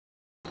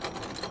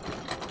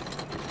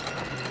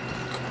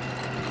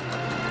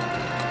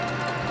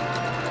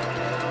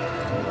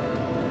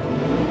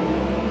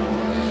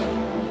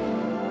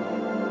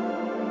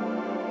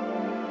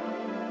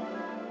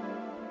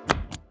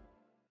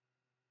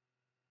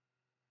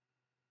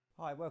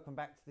Hi, welcome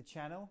back to the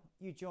channel.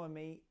 You join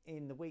me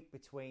in the week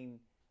between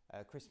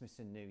Christmas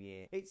and New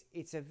Year.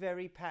 It's a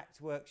very packed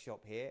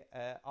workshop here.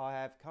 I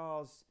have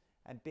cars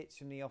and bits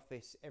from the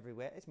office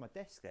everywhere. It's my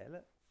desk there,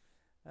 look.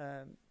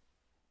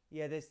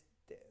 Yeah,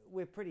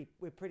 we're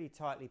pretty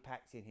tightly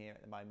packed in here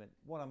at the moment.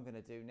 What I'm going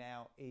to do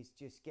now is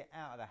just get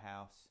out of the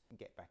house and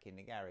get back in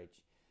the garage.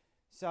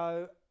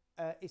 So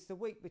it's the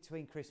week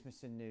between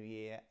Christmas and New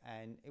Year,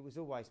 and it was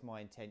always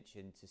my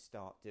intention to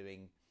start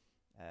doing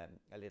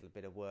a little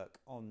bit of work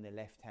on the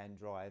left-hand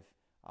drive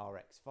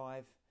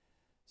RX-5.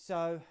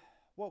 So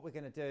what we're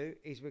going to do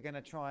is we're going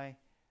to try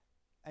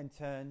and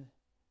turn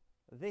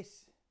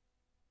this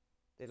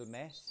little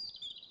mess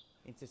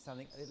into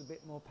something a little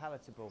bit more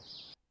palatable.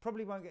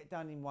 Probably won't get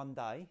done in one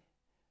day.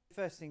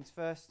 First things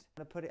first,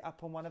 I'm going to put it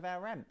up on one of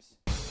our ramps.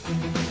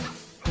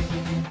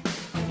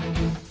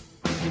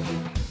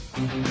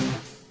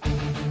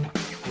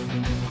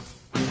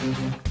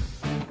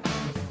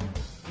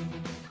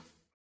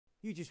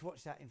 You just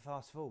watch that in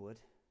fast forward.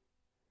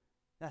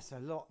 That's a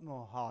lot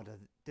more harder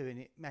doing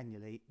it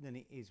manually than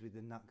it is with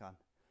the nut gun.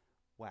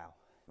 Wow.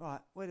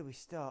 Right, where do we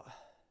start? I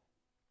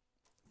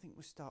think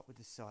we'll start with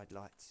the side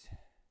lights.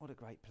 What a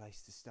great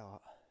place to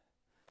start.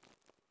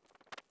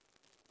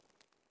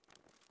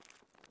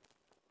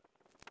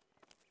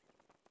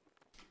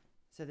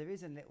 So there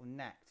is a little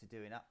knack to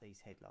doing up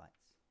these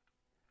headlights,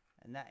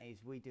 and that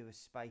is we do a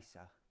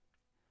spacer,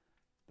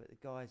 but the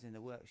guys in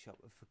the workshop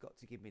have forgot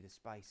to give me the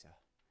spacer.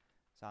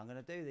 So I'm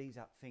going to do these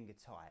up finger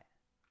tight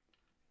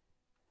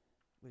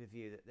with a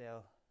view that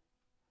they'll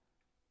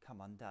come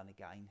undone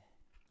again.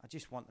 I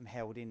just want them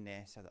held in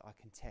there so that I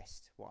can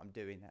test what I'm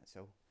doing, that's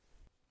all.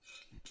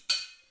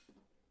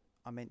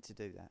 I meant to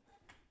do that.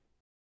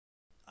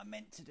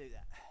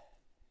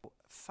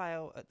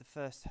 Fail at the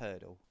first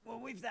hurdle.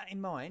 Well, with that in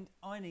mind,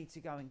 I need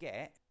to go and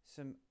get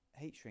some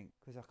heat shrink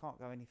because I can't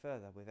go any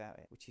further without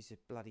it, which is a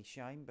bloody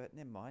shame, but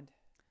never mind.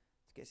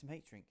 Let's get some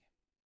heat shrink.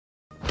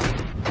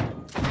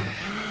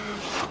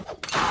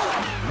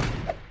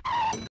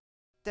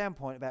 Down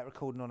point about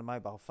recording on a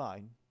mobile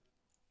phone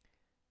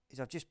is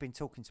I've just been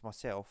talking to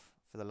myself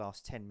for the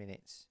last 10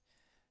 minutes.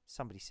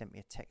 Somebody sent me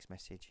a text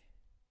message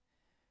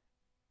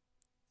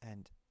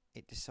and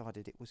it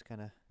decided it was going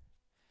to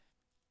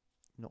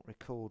not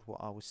record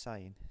what I was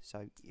saying.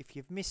 So if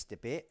you've missed a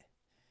bit,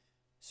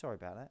 sorry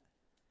about that.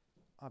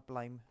 I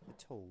blame the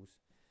tools.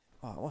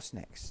 Right, what's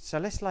next? So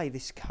let's lay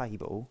this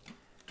cable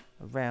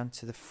around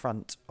to the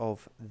front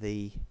of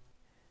the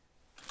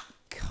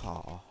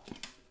car.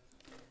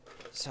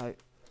 So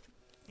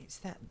it's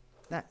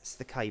that's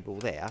the cable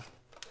there.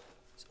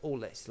 It's all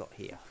that slot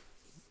here.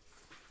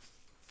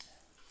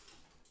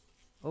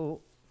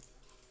 Oh,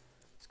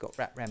 it's got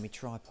wrapped around my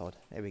tripod.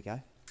 There we go.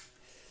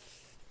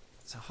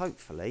 So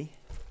hopefully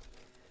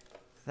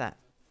that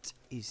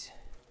is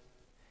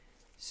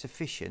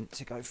sufficient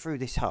to go through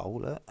this hole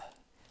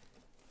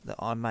that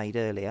I made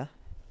earlier.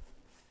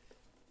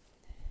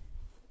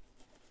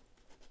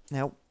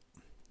 Now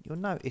you'll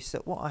notice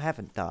that what I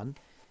haven't done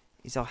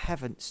is I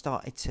haven't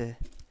started to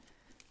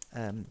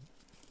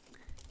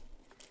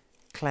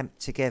clamp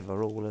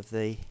together all of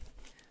the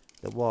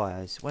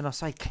wires. When I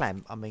say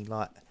clamp, I mean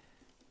like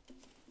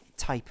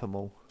tape them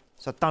all.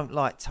 So I don't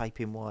like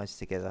taping wires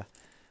together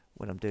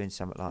when I'm doing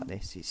something like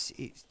this.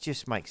 It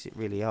just makes it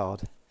really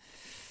hard.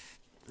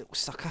 Little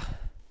sucker.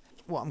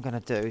 What I'm going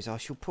to do is I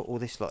shall put all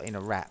this lot in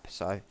a wrap,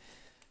 so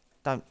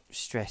don't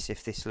stress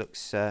if this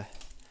looks a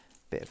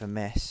bit of a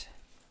mess.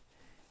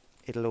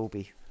 It'll all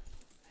be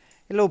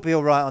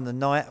all right on the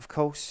night, of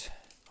course.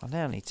 I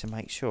now need to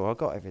make sure I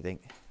got everything,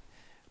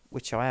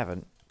 which I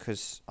haven't,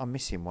 because I'm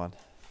missing one,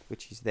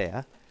 which is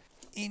there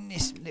in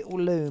this little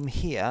loom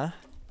here.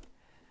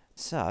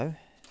 So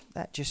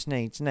that just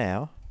needs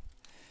now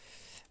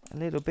a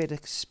little bit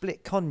of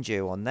split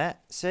conduit on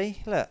that.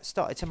 See, look,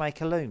 started to make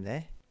a loom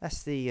there.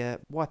 That's the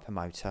wiper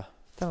motor.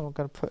 Don't know what I'm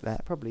going to put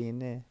that, probably in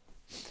there.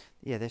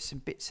 Yeah, there's some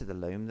bits of the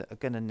loom that are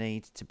going to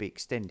need to be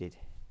extended.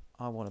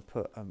 I want to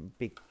put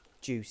big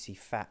juicy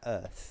fat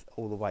earth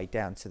all the way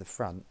down to the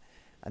front,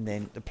 and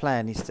then the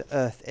plan is to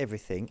earth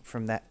everything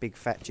from that big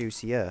fat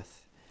juicy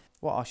earth.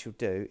 What I shall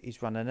do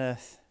is run an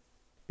earth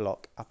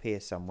block up here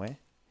somewhere,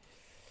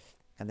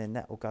 and then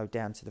that will go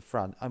down to the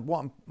front. And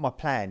what my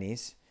plan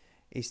is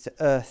to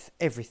earth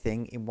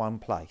everything in one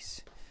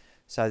place,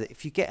 so that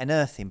if you get an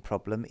earthing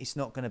problem, it's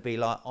not going to be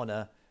like on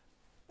a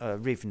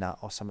riv nut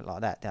or something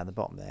like that down the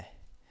bottom there.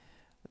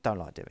 I don't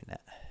like doing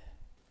that.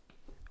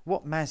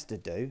 What Mazda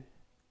do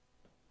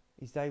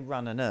is they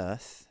run an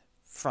earth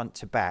front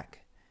to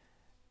back,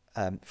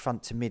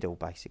 front to middle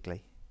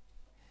basically.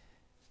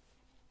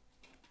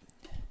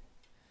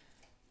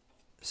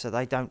 So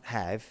they don't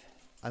have,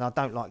 and I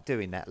don't like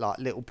doing that, like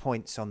little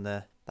points on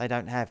the, they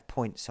don't have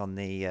points on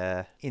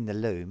the, in the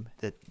loom,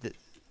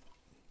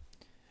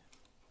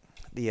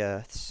 the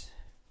earths.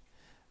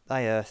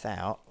 They earth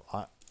out,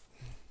 like,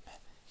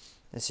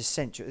 there's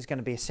going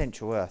to be a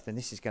central earth, and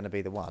this is going to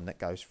be the one that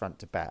goes front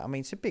to back. I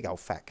mean, it's a big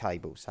old fat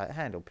cable, so it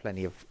handled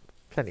plenty of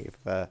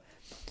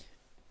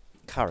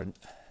current.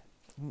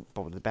 not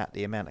bothered about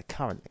the amount of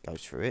current that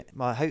goes through it.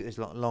 My hooter's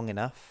not long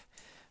enough,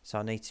 so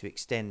I need to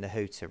extend the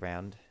hooter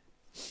round,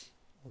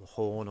 or the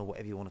horn, or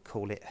whatever you want to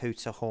call it,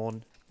 hooter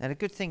horn. Now the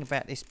good thing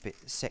about this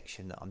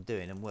section that I'm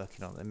doing and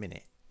working on at the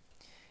minute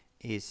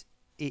is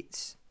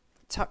it's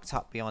tucked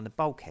up behind the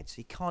bulkhead, so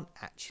you can't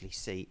actually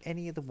see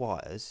any of the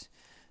wires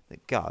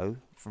that go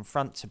from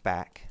front to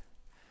back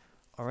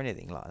or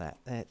anything like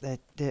that.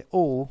 They're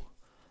all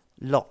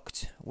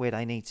locked where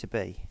they need to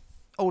be.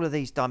 All of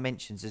these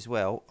dimensions as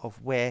well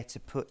of where to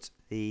put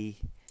the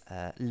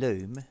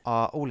loom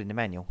are all in the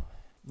manual.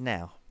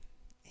 Now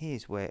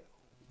here's what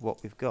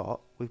we've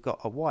got. We've got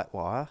a white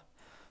wire,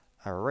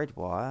 a red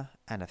wire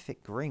and a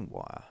thick green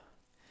wire.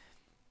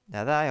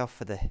 Now they are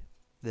for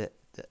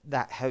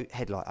that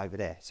headlight over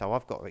there, so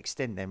I've got to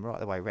extend them right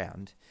the way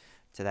round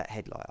to that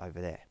headlight over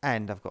there,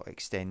 and I've got to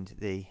extend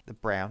the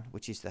brown,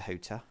 which is the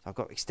hooter. I've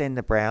got to extend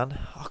the brown.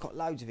 I've got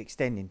loads of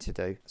extending to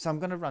do, so I'm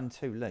going to run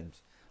two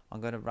looms. I'm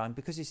going to run,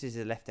 because this is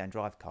a left-hand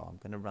drive car, I'm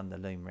going to run the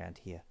loom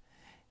round here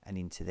and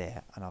into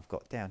there, and I've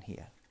got down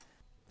here.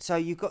 So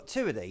you've got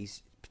two of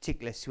these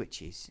particular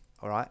switches,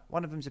 all right?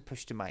 One of them's a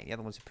push to main, the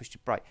other one's a push to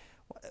brake.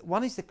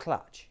 One is the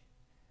clutch.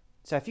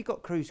 So if you've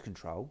got cruise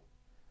control,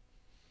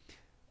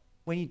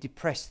 when you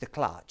depress the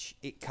clutch,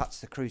 it cuts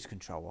the cruise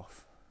control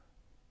off,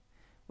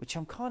 which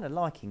I'm kind of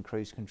liking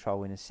cruise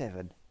control in a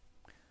 7.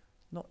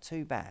 Not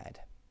too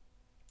bad.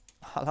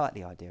 I like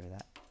the idea of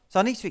that. So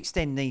I need to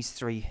extend these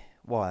 3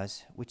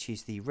 wires, which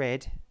is the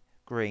red,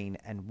 green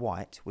and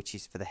white, which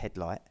is for the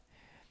headlight,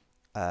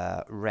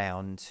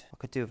 round. I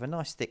could do with a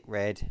nice thick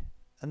red,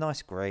 a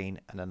nice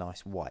green and a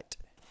nice white.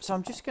 So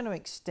I'm just going to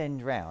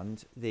extend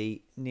round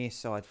the near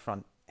side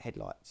front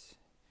headlights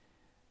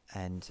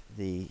and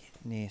the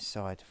near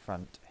side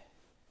front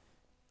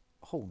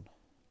horn.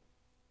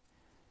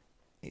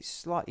 It's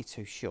slightly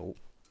too short.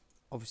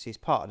 Obviously it's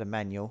part of the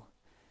manual.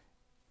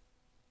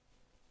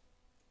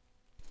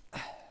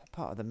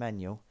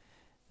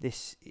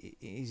 This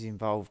is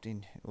involved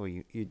in, well,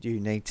 you do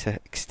need to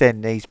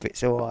extend these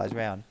bits of wires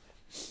round,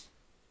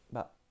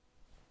 but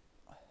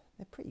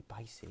they're pretty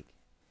basic.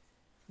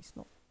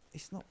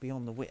 It's not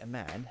beyond the wit of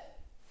man.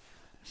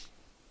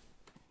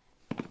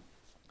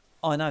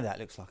 I know that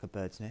looks like a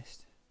bird's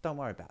nest. Don't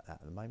worry about that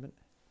at the moment.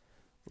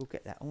 We'll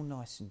get that all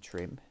nice and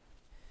trim,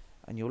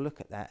 and you'll look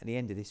at that at the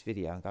end of this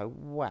video and go,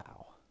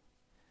 wow,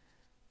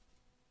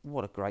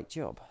 what a great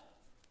job.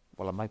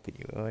 Well, I'm hoping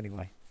you will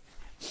anyway.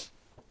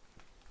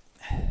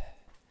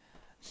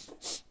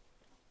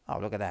 Oh,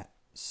 look at that.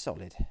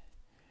 Solid.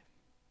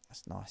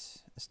 That's nice.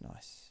 That's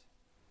nice.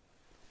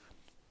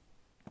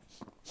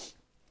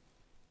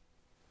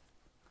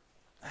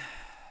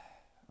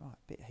 Right,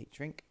 bit of heat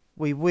drink.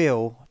 We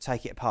will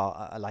take it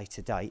apart at a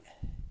later date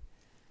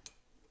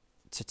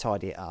to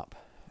tidy it up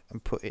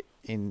and put it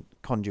in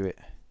conduit.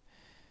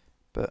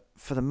 But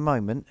for the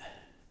moment,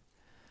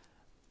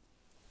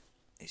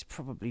 it's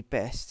probably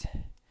best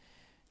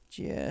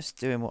just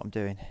doing what I'm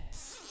doing.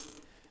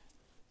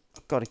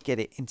 I've got to get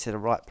it into the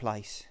right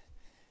place.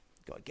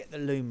 Got to get the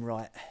loom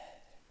right.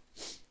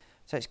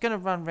 So it's going to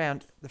run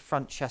round the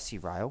front chassis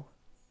rail.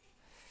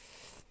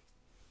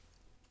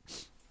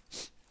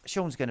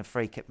 Sean's going to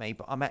freak at me,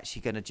 but I'm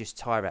actually going to just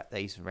tie wrap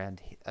these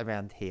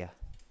around here.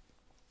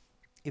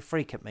 He'll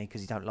freak at me because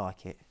he don't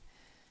like it.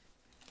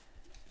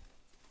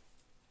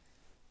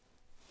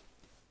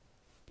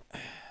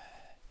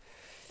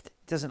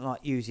 Doesn't like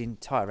using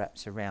tie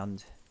wraps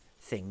around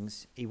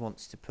things. He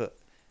wants to put,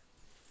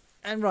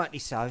 and rightly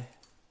so,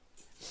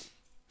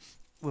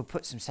 we'll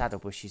put some saddle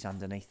bushes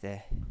underneath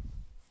there.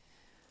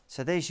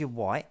 So there's your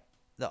white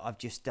that I've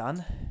just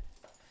done,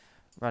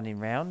 running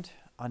round.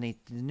 I need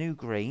the new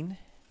green.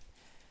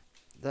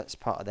 That's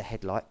part of the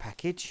headlight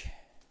package.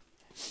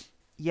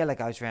 Yellow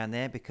goes around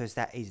there because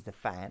that is the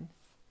fan.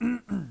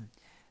 Then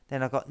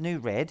I've got new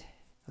red.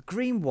 A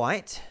green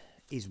white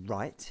is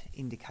right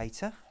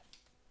indicator.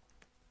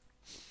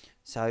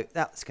 So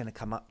that's going to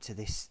come up to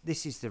this.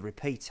 This is the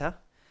repeater.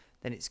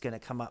 Then it's going to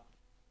come up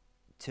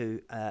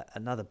to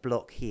another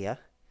block here.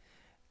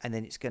 And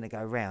then it's going to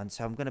go round.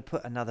 So I'm going to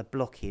put another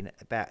block in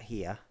about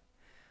here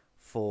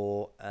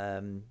for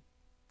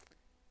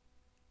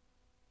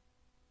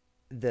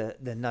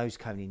the nose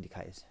cone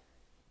indicators.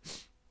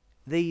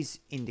 These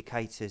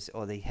indicators,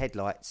 or the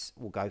headlights,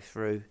 will go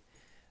through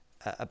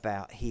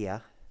about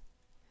here,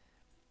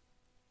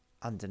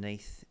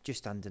 underneath,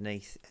 just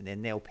underneath, and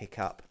then they'll pick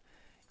up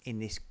in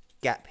this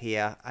gap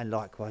here, and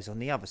likewise on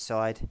the other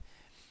side.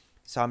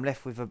 So I'm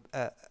left with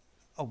a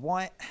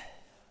white.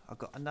 I've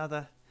got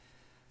another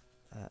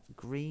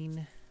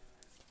green,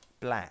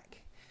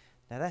 black.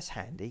 Now that's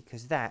handy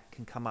because that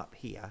can come up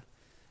here,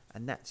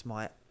 and that's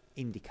my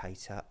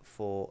indicator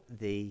for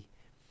the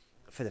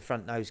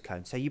front nose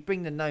cone. So you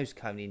bring the nose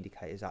cone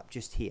indicators up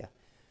just here.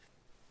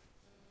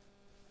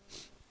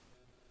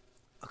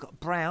 I've got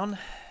brown,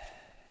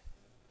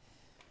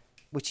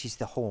 which is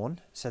the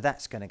horn, so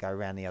that's going to go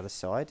around the other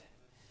side,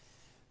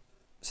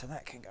 so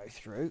that can go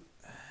through.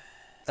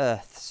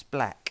 Earth's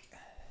black.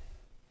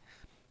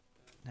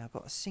 Now I've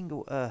got a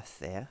single earth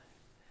there.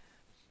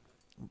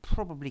 I'm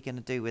probably going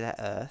to do with that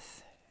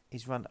earth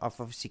is run. I've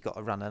obviously got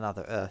to run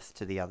another earth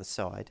to the other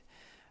side.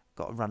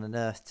 Got to run an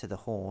earth to the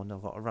horn.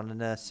 I've got to run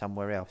an earth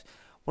somewhere else.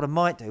 What I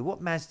might do,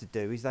 what Mazda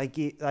do, is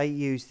they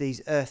use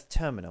these earth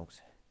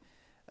terminals,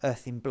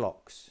 earth in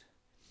blocks.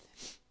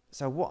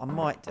 So what I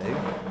might do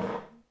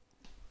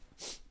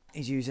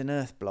is use an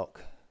earth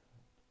block.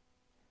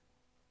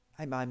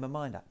 I ain't made my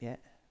mind up yet.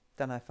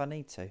 Don't know if I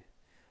need to.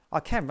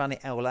 I can run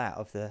it all out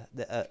of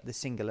the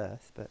single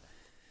earth, but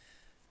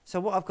so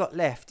what I've got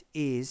left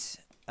is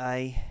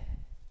I've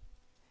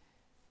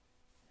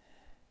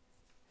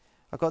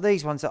got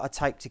these ones that I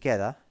tape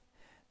together.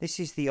 This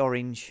is the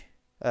orange.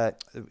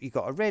 You've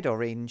got a red,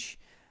 orange,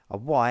 a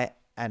white,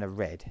 and a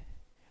red.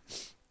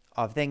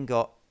 I've then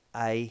got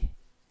an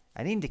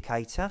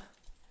indicator,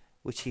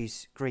 which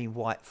is green,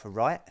 white for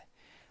right.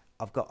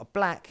 I've got a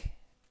black,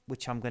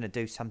 which I'm going to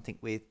do something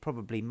with,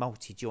 probably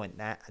multi-joint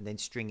that, and then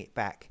string it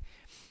back.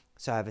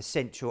 So I have a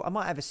central. I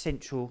might have a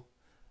central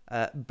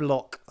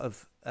block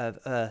of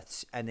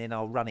earths, and then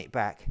I'll run it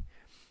back.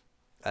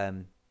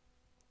 That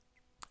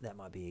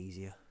might be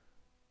easier.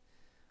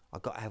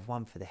 I've got to have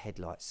one for the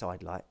headlight,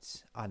 side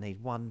lights. I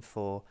need one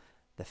for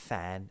the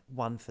fan,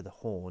 one for the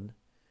horn.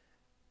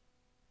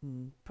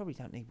 Probably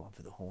don't need one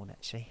for the horn,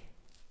 actually.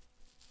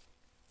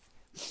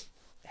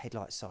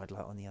 Headlight, side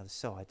light on the other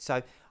side.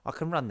 So I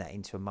can run that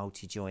into a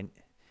multi-joint.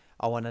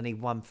 Oh, and I need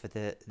one for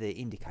the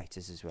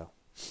indicators as well.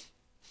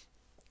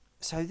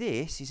 So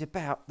this is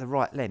about the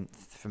right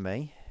length for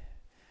me.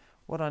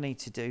 What I need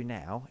to do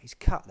now is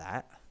cut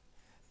that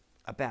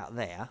about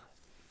there.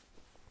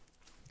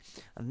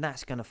 And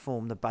that's going to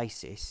form the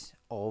basis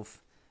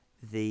of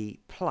the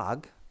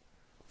plug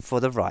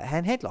for the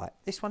right-hand headlight.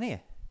 This one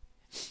here.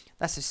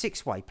 That's a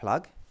 6-way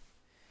plug.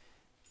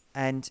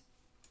 And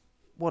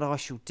what I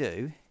shall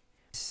do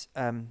is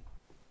I'm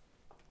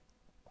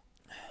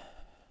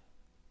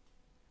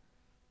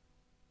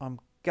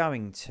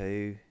going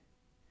to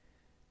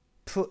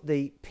put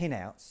the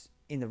pinouts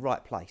in the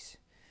right place.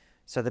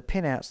 So the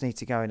pinouts need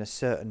to go in a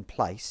certain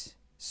place,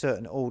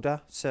 certain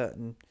order,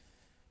 certain...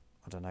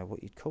 I don't know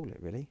what you'd call it,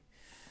 really.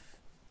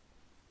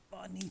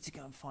 But I need to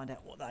go and find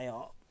out what they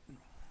are.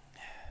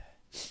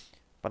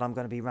 But I'm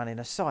going to be running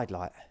a side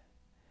light,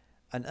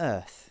 an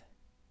earth,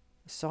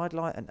 a side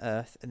light, an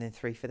earth, and then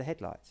 3 for the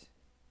headlights.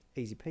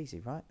 Easy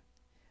peasy, right?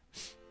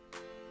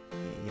 Yeah,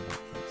 you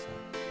might